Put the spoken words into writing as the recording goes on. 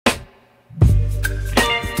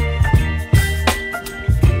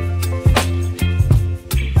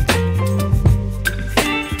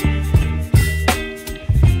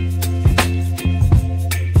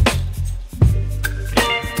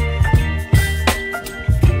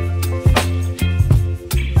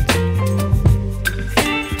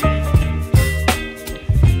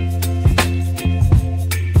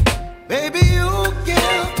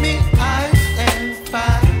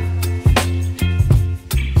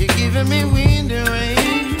giving me wind and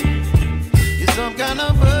rain. You're some kind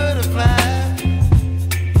of butterfly.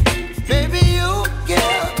 Baby, you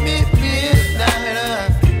give me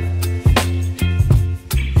midnight.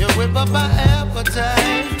 You whip up my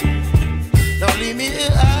appetite. Don't leave me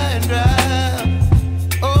here high and dry.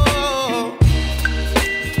 Oh,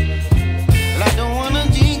 well, I don't wanna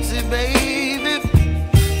jinx it, baby,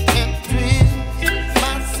 and twist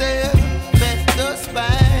myself at the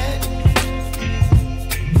spine.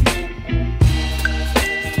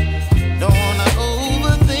 Don't wanna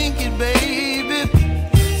overthink it, baby.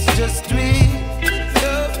 It's just twist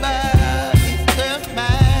your body and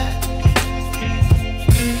mine.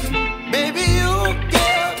 Baby, you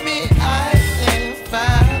give me ice and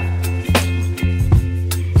fire.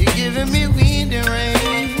 You're giving me wind and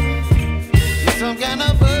rain. You're some kind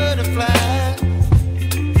of butterfly.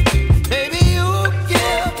 Baby, you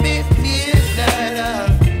give me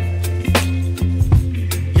midnight.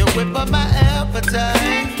 You whip up my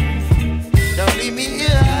appetite. Don't leave me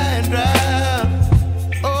here high and dry.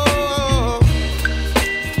 Oh,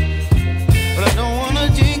 but I don't wanna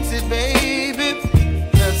jinx it, baby.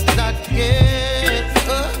 Let's not get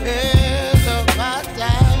ahead of my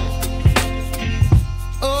time.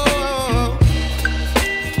 Oh,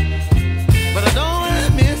 but I don't wanna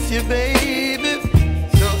miss you, baby.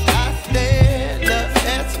 So I stand up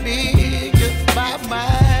and speak my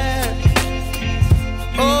mind.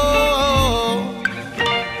 Oh.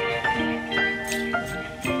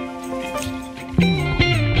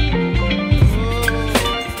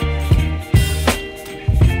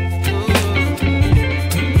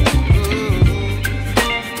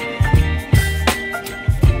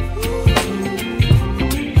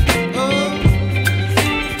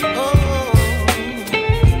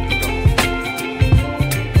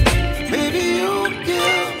 Baby, you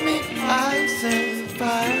give me ice and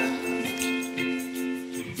fire.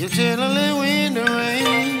 You're chilling wind and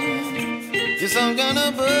rain. You're some kind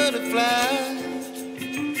of butterfly.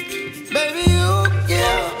 Baby, you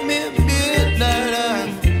give me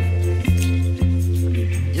midnight.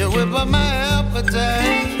 You whip up my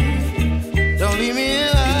appetite. Don't leave me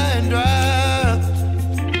here high and dry.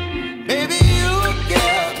 Baby, you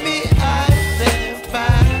give me ice and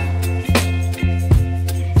fire.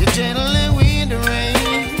 You're channeling wind and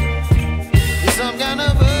rain. You're some kind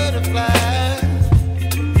of butterfly.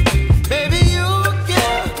 Baby, you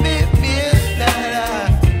give me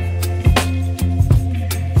midnight.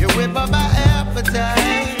 You whip up my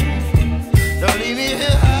appetite. Don't leave me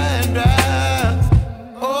here high and dry.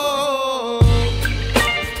 Oh.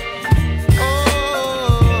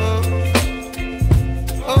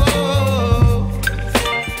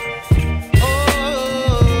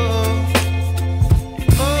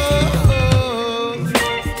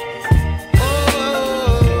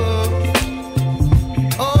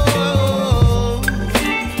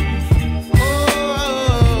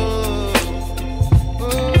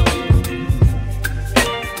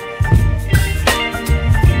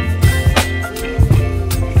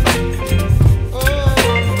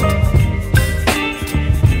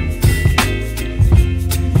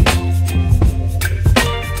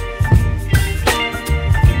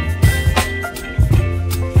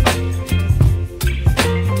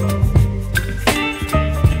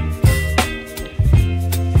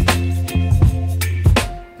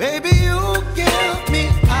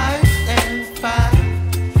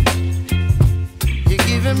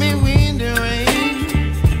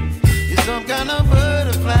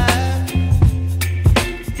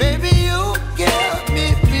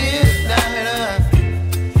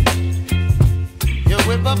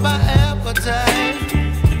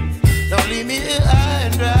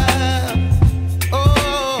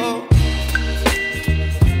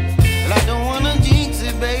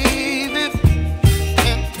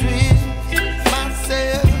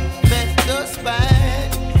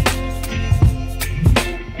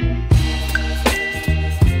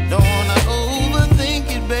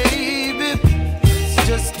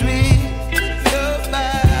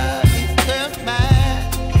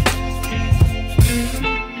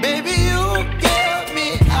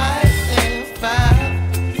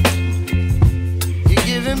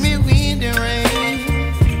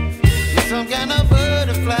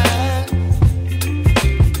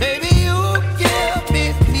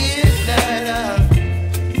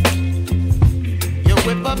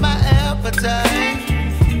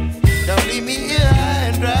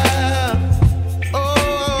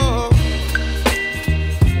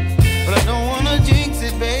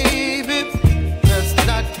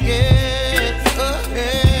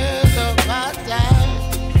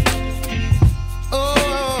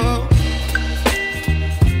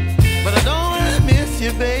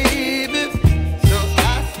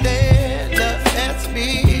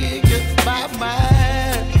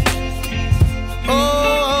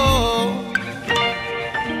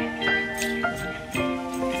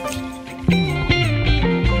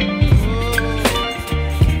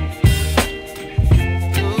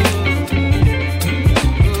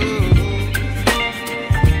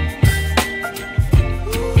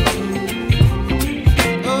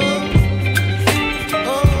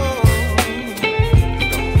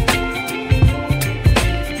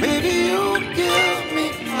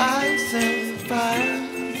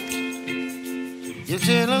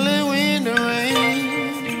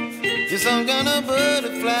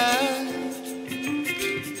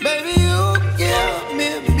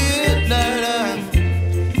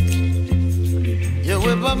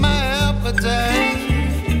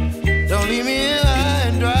 appetite. Don't leave me here high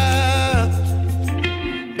and dry.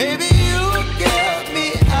 Baby, you give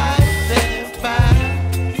me ice and fire.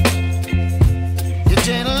 You're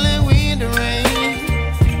channeling wind and rain.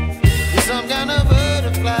 You're some kind of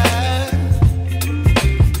butterfly.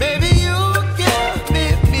 Baby, you give me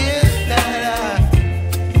midnight.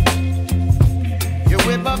 You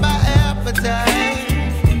whip up my appetite.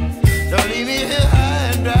 Don't leave me here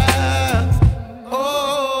high and dry.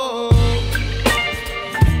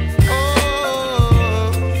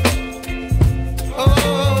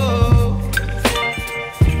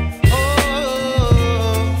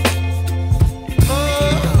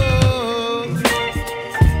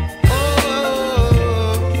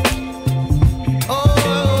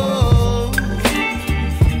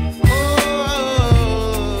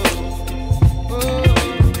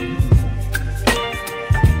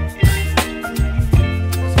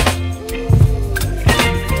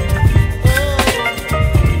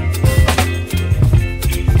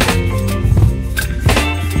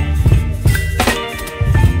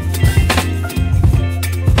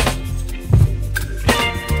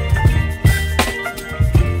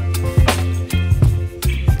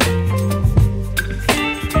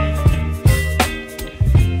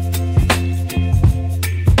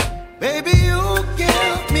 Baby, you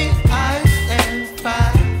give me ice and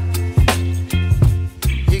fire.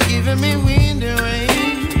 You're giving me wind and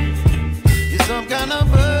rain. You're some kind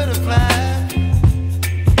of butterfly.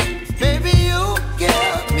 Baby, you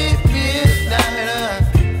give me midnight.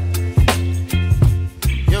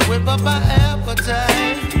 You whip up my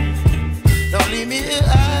appetite. Don't leave me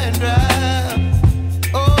here.